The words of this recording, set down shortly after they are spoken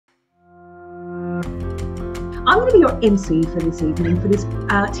I'm going to be your MC for this evening for this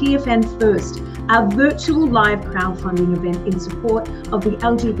TFN First, our virtual live crowdfunding event in support of the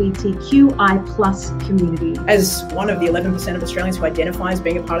LGBTQI+ community. As one of the 11% of Australians who identify as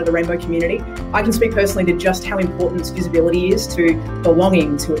being a part of the rainbow community, I can speak personally to just how important visibility is to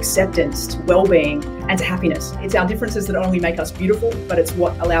belonging, to acceptance, to well-being, and to happiness. It's our differences that not only make us beautiful, but it's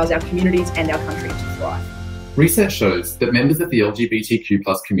what allows our communities and our country to thrive. Research shows that members of the LGBTQ+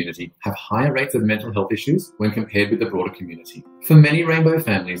 community have higher rates of mental health issues when compared with the broader community. For many rainbow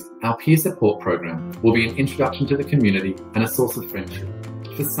families, our peer support program will be an introduction to the community and a source of friendship.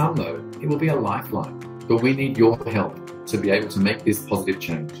 For some, though, it will be a lifeline, but we need your help to be able to make this positive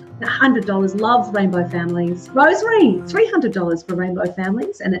change. $100 love rainbow families. Rosemary, $300 for rainbow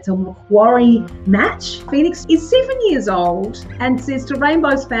families, and it's a Macquarie match. Phoenix is 7 years old and says to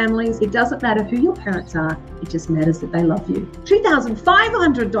rainbow's families, it doesn't matter who your parents are, it just matters that they love you.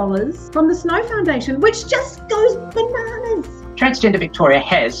 $2,500 from the Snow Foundation, which just goes bananas. Transgender Victoria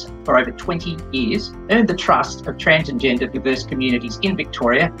has, for over 20 years, earned the trust of trans and gender diverse communities in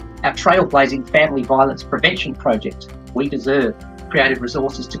Victoria. Our trailblazing family violence prevention project, We Deserve, created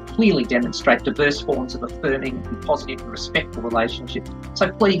resources to clearly demonstrate diverse forms of affirming and positive and respectful relationships.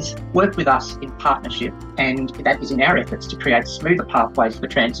 So please work with us in partnership, and that is in our efforts to create smoother pathways for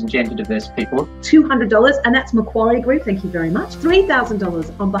trans and gender diverse people. $200, and that's Macquarie Group, thank you very much.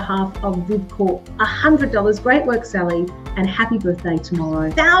 $3,000 on behalf of VivCorp. $100, great work Sally, and happy birthday tomorrow.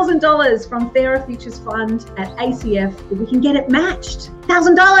 $1,000 from Fairer Futures Fund at ACF, if we can get it matched.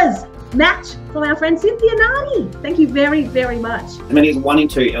 $1,000! Match from our friend Cynthia Nardi. Thank you very, very much. As many as 1 in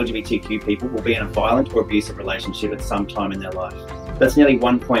 2 LGBTQ people will be in a violent or abusive relationship at some time in their life. That's nearly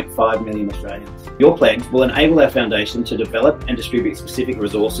 1.5 million Australians. Your pledge will enable our foundation to develop and distribute specific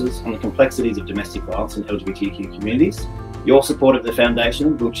resources on the complexities of domestic violence in LGBTQ communities. Your support of the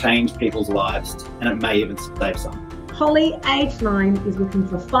foundation will change people's lives, and it may even save some. Holly, age 9, is looking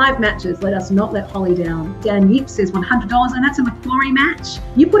for 5 matches. Let us not let Holly down. Dan Yip says $100, and that's a Macquarie match.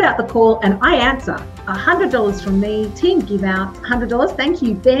 You put out the call and I answer. $100 from me. Team give out $100. Thank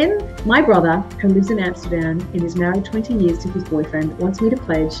you. Ben, my brother, who lives in Amsterdam and is married 20 years to his boyfriend, wants me to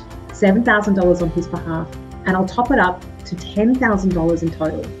pledge $7,000 on his behalf, and I'll top it up to $10,000 in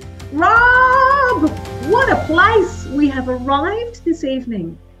total. Rob, what a place. We have arrived this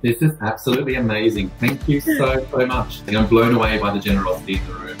evening. This is absolutely amazing. Thank you so much. I'm blown away by the generosity in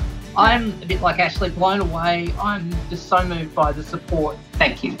the room. I'm a bit like Ashley, blown away. I'm just so moved by the support.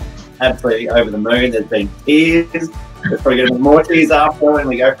 Thank you. Absolutely over the moon. There's been tears. There's probably going to be more tears after when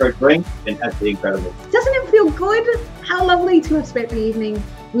we go for a drink. It's been absolutely incredible. Doesn't it feel good? How lovely to have spent the evening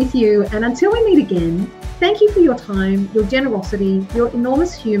with you. And until we meet again, thank you for your time, your generosity, your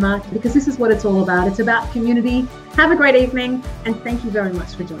enormous humour, because this is what it's all about. It's about community. Have a great evening, and thank you very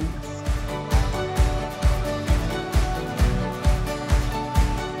much for joining us.